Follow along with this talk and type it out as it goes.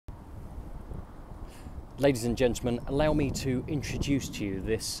Ladies and gentlemen, allow me to introduce to you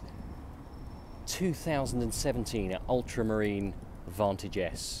this 2017 Ultramarine Vantage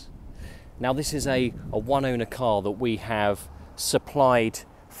S. Now this is a one-owner car that we have supplied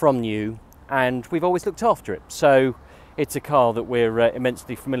from new, and we've always looked after it, so it's a car that we're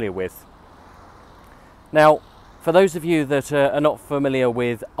immensely familiar with. Now, for those of you that are not familiar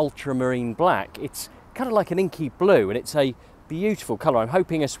with ultramarine black, it's kind of like an inky blue, and it's a beautiful colour. I'm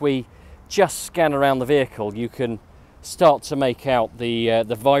hoping as we just scan around the vehicle you can start to make out the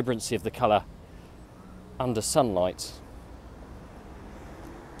vibrancy of the colour under sunlight.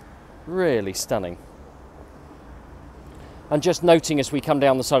 Really stunning. And just noting as we come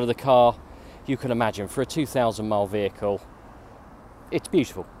down the side of the car, you can imagine for a 2,000 mile vehicle, it's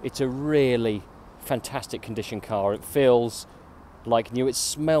beautiful. It's a really fantastic condition car. It feels like new, it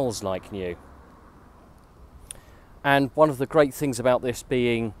smells like new. And one of the great things about this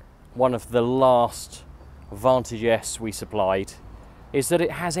being one of the last Vantage S we supplied is that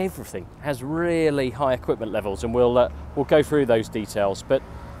it has everything. It has really high equipment levels, and we'll go through those details. But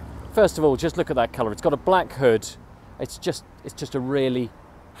first of all, just look at that colour. It's got a black hood. It's just a really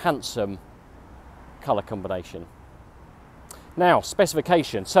handsome colour combination. Now,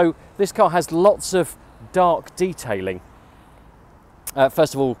 specification. So this car has lots of dark detailing.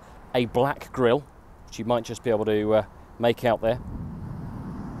 First of all, a black grille, which you might just be able to make out there.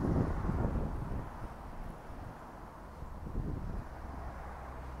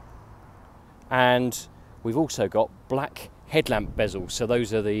 And we've also got black headlamp bezels. So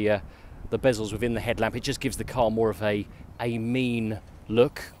those are the bezels within the headlamp. It just gives the car more of a mean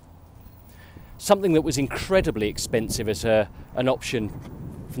look. Something that was incredibly expensive as an option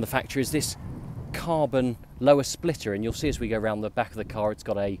from the factory is this carbon lower splitter, and you'll see as we go around the back of the car it's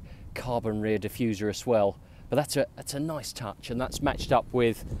got a carbon rear diffuser as well. But that's a nice touch, and that's matched up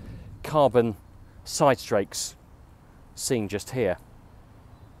with carbon side strakes seen just here.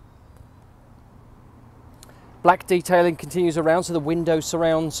 Black detailing continues around, so the window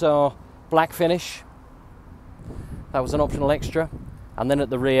surrounds are black finish. That was an optional extra. And then at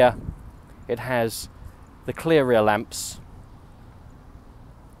the rear it has the clear rear lamps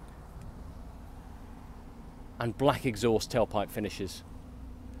and black exhaust tailpipe finishes.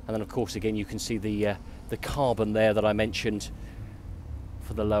 And then of course again you can see the carbon there that I mentioned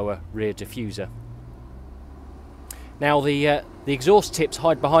for the lower rear diffuser. Now the exhaust tips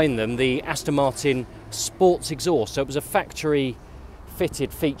hide behind them the Aston Martin sports exhaust, so it was a factory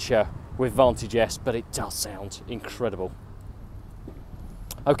fitted feature with Vantage S, but it does sound incredible.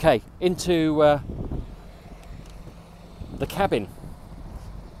 Okay, into the cabin.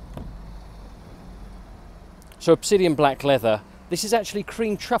 So Obsidian black leather. This is actually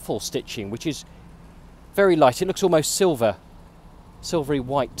cream truffle stitching, which is very light. It looks almost silvery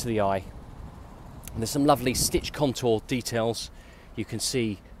white to the eye. And there's some lovely stitch contour details you can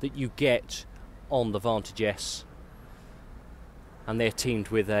see that you get on the Vantage S, and they're teamed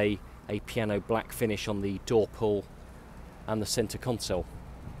with a piano black finish on the door pull and the centre console.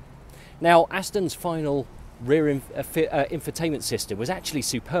 Now, Aston's final rear infotainment system was actually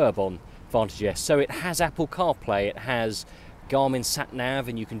superb on Vantage S. So it has Apple CarPlay, it has Garmin Sat Nav,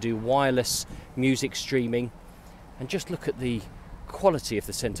 and you can do wireless music streaming. And just look at the quality of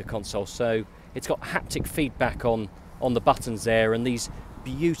the centre console. So it's got haptic feedback on the buttons there, and these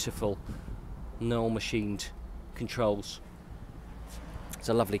beautiful Knoll machined controls. It's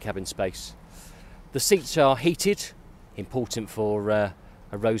a lovely cabin space. The seats are heated, important for a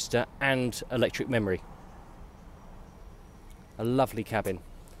Roadster, and electric memory. A lovely cabin.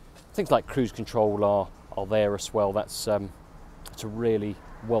 Things like cruise control are there as well. It's a really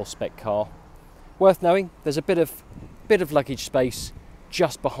well-spec car. Worth knowing, there's a bit of luggage space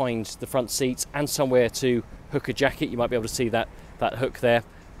just behind the front seats, and somewhere to hook a jacket. You might be able to see that hook there,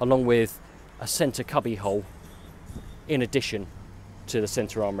 along with a centre cubby hole in addition to the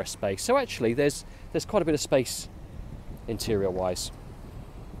centre armrest space. So actually there's quite a bit of space interior wise.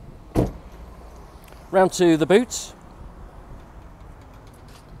 Round to the boot.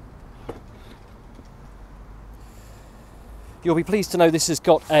 You'll be pleased to know this has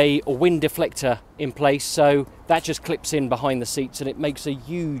got a wind deflector in place, so that just clips in behind the seats, and it makes a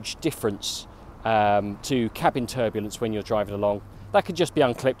huge difference to cabin turbulence when you're driving along. That could just be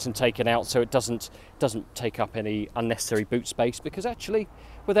unclipped and taken out, so it doesn't take up any unnecessary boot space, because actually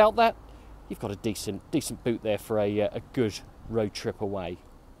without that you've got a decent boot there for a good road trip away.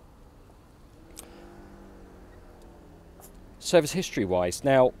 Service history wise,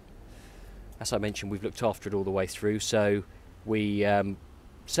 now as I mentioned, we've looked after it all the way through, so we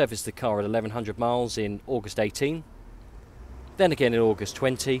serviced the car at 1100 miles in August 18, then again in August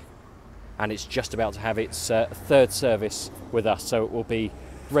 20, and it's just about to have its third service with us, so it will be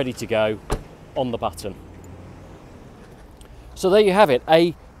ready to go on the button. So there you have it,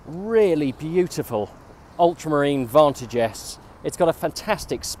 a really beautiful Ultramarine Vantage S. It's got a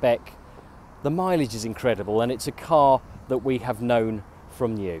fantastic spec, the mileage is incredible, and it's a car that we have known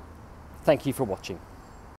from new. Thank you for watching.